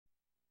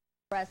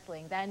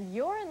Wrestling, then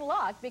you're in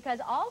luck because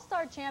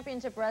All-Star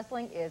Championship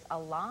Wrestling is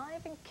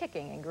alive and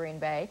kicking in Green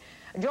Bay.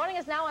 Joining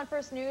us now on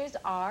First News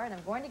are, and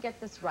I'm going to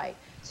get this right,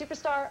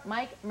 superstar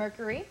Mike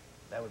Mercury.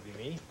 That would be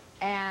me.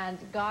 And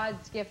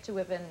God's gift to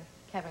women,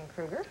 Kevin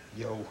Krueger.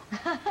 Yo.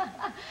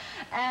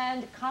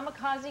 And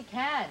Kamikaze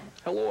Ken.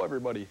 Hello,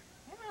 everybody.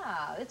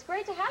 Yeah, it's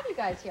great to have you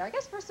guys here. I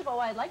guess first of all,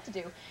 what I'd like to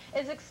do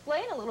is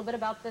explain a little bit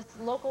about this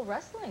local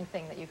wrestling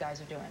thing that you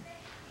guys are doing.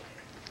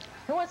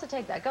 Who wants to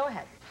take that? Go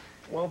ahead.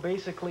 Well,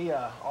 basically,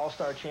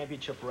 All-Star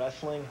Championship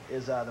Wrestling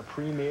is the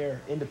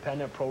premier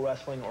independent pro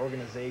wrestling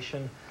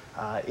organization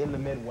in the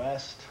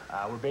Midwest.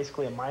 We're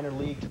basically a minor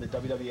league to the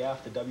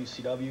WWF, the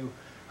WCW.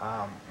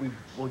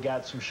 We've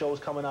got some shows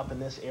coming up in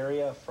this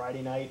area,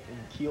 Friday night in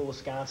Kiel,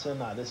 Wisconsin,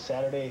 this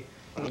Saturday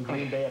in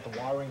Green Bay at the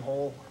Watering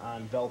Hole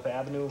on Velp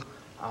Avenue.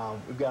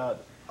 We've got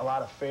a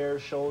lot of fair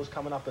shows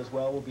coming up as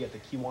well. We'll be at the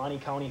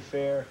Kewaunee County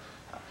Fair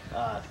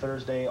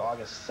Thursday,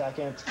 August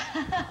 2nd.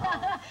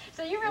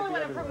 So you really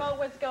want to promote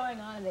what's going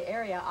on in the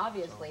area,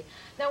 obviously.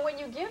 Now, when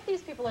you give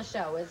these people a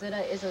show, is it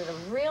a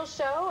real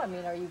show? I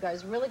mean, are you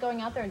guys really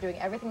going out there and doing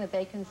everything that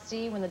they can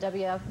see when the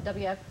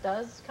WWF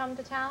does come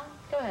to town?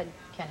 Go ahead,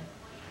 Ken.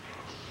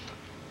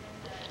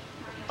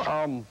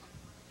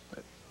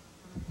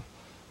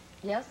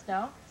 Yes,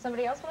 no?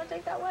 Somebody else want to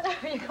take that one?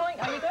 Are you going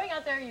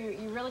out there?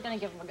 You really going to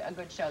give them a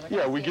good show?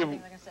 Yeah, we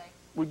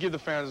give the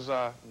fans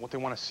what they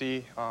want to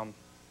see.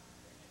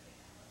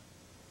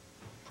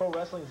 Pro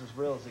wrestling is as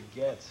real as it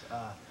gets.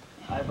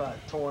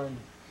 I've torn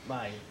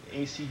my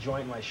AC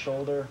joint in my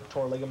shoulder,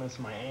 tore ligaments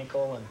in my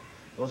ankle, and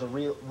those are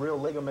real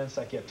ligaments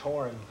that get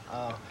torn.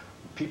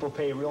 People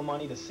pay real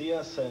money to see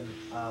us, and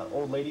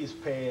old ladies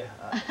pay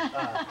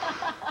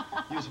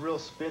use real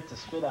spit to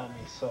spit on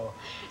me. So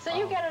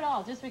you get it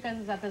all. Just because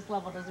it's at this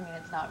level doesn't mean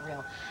it's not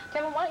real.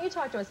 Kevin, why don't you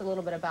talk to us a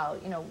little bit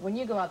about, when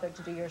you go out there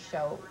to do your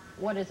show,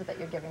 what is it that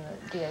you're giving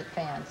the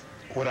fans?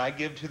 What I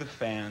give to the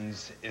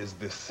fans is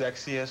the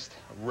sexiest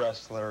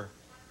wrestler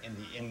in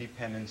the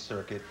independent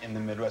circuit in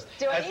the Midwest.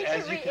 Do I need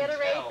to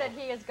reiterate that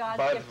he is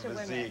God's gift to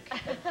women?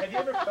 Have you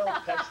ever felt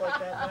pecs like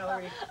that,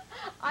 Valerie?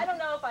 I don't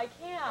know if I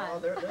can. Oh,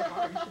 they're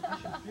hard. You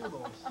should feel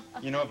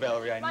those. You know,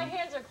 Valerie, my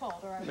hands are cold.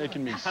 Or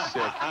making me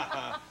sick.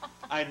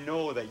 I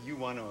know that you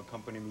want to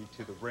accompany me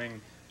to the ring,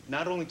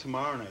 not only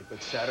tomorrow night,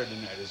 but Saturday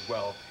night as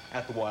well,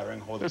 at the Watering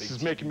Hole. This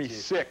is making me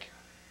sick.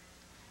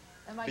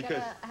 Am I going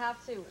to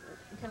have to,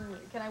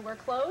 can I wear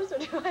clothes, or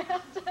do I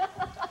have to?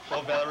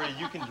 Well, Valerie,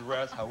 you can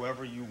dress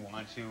however you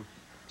want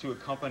to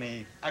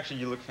accompany, actually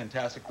you look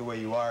fantastic the way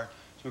you are,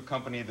 to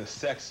accompany the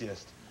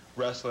sexiest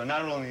wrestler,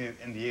 not only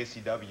in the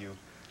ACW,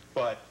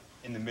 but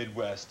in the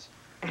Midwest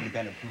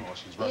independent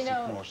promotions,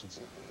 wrestling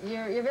promotions.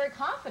 You're very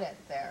confident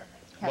there,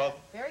 Kevin. Well,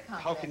 very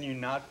confident. How can you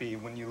not be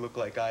when you look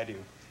like I do?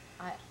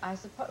 I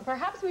suppose,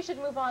 perhaps we should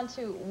move on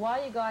to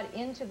why you got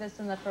into this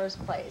in the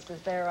first place.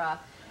 Is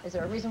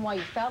there a reason why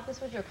you felt this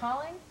was your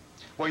calling?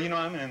 Well,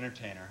 I'm an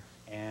entertainer,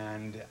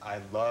 and I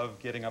love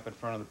getting up in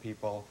front of the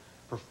people,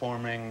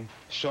 performing,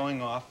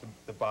 showing off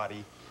the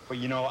body. But,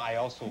 I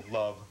also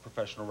love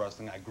professional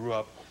wrestling. I grew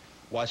up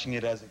watching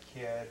it as a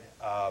kid.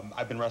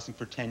 I've been wrestling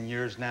for 10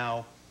 years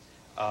now.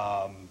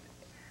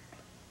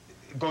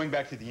 Going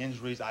back to the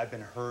injuries, I've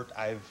been hurt.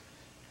 I've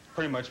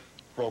pretty much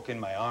broken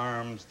my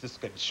arms,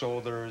 dislocated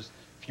shoulders.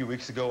 A few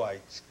weeks ago, I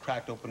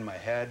cracked open my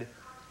head.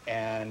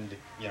 And,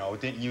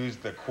 didn't use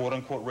the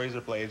quote-unquote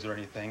razor blades or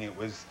anything. It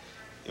was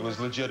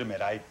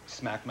legitimate. I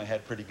smacked my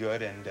head pretty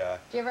good, and do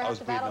you ever have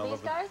to battle these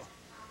guys?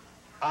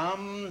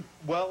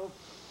 Well,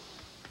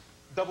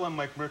 Double M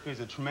Mike Mercury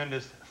is a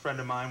tremendous friend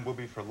of mine, will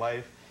be for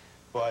life.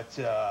 But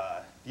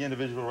the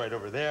individual right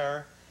over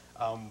there,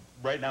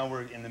 right now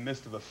we're in the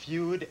midst of a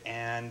feud,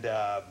 and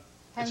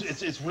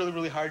it's really,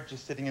 really hard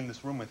just sitting in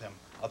this room with him.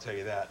 I'll tell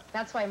you that.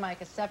 That's why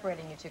Mike is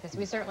separating you two, because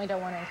we certainly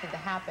don't want anything to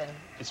happen.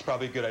 It's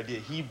probably a good idea.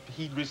 He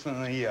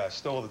recently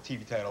stole the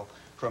TV title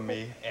from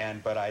me,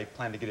 but I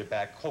plan to get it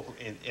back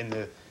hopefully in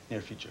the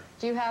near future.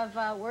 Do you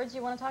have words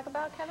you want to talk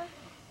about, Kevin?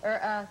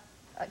 Or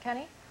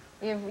Kenny?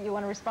 You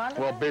want to respond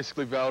to that? Well,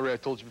 basically, Valerie, I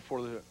told you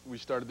before we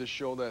started this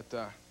show that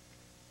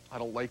I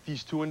don't like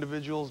these two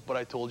individuals, but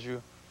I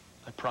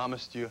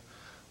promised you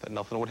that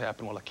nothing would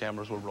happen while the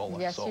cameras were rolling.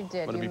 Yes, so you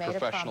did. I'm going to be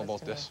professional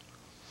about this.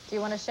 Do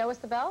you want to show us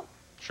the belt?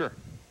 Sure.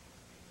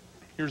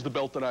 Here's the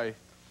belt that I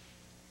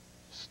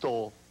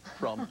stole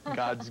from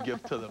God's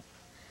gift to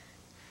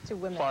the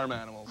women. Farm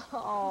animals.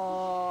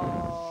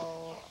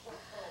 Oh.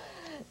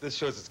 This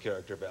shows its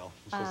character, Val.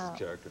 This shows its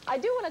character. I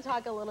do want to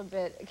talk a little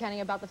bit,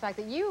 Kenny, about the fact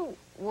that you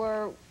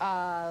were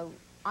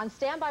on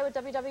standby with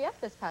WWF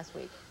this past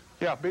week.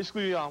 Yeah,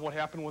 basically what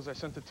happened was I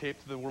sent the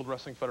tape to the World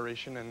Wrestling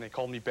Federation, and they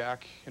called me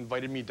back,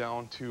 invited me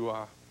down to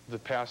the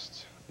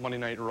past Monday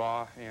Night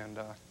Raw, and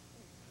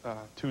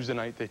Tuesday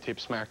night they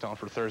taped SmackDown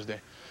for Thursday.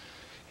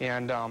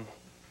 And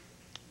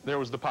there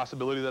was the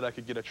possibility that I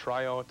could get a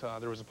tryout.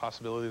 There was a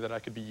possibility that I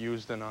could be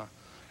used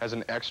as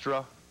an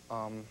extra,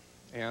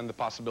 and the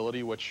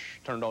possibility, which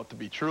turned out to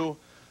be true,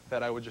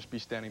 that I would just be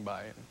standing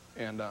by.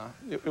 And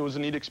it was a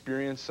neat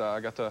experience. I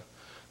got to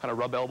kind of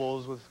rub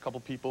elbows with a couple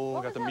people.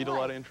 I got to meet a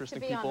lot of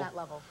interesting people. On that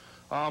level?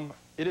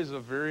 It is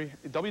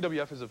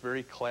WWF is a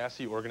very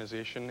classy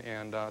organization,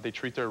 and they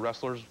treat their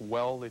wrestlers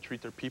well, they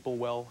treat their people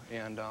well,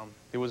 and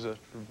it was a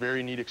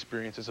very neat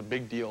experience. It's a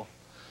big deal,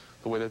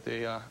 the way that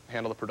they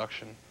handle the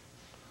production.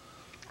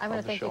 I want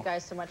to thank you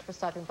guys so much for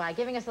stopping by,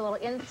 giving us a little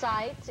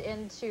insight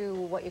into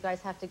what you guys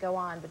have to go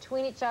on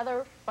between each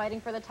other, fighting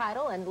for the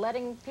title, and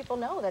letting people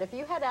know that if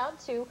you head out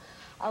to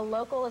a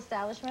local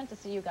establishment to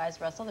see you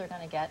guys wrestle, they're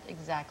going to get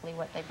exactly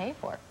what they pay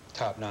for.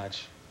 Top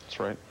notch.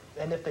 That's right.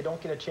 And if they don't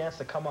get a chance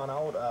to come on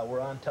out, we're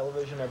on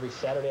television every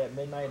Saturday at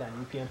midnight on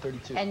UPN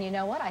 32. And you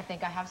know what? I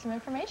think I have some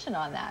information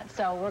on that.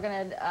 So we're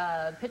going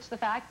to pitch the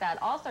fact that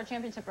All-Star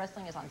Championship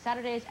Wrestling is on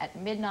Saturdays at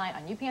midnight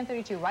on UPN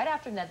 32, right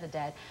after Ned the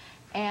Dead.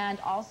 And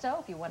also,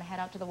 if you want to head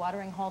out to the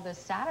watering hole this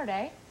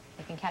Saturday,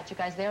 they can catch you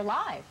guys there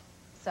live.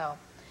 So,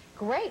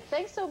 great.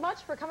 Thanks so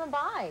much for coming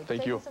by.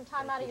 Thank you. Taking some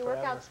time out of your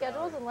workout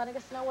schedules and letting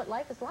us know what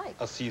life is like.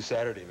 I'll see you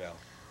Saturday, Val.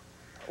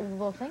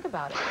 Well, think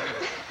about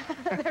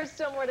it. There's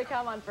still more to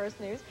come on First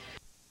News.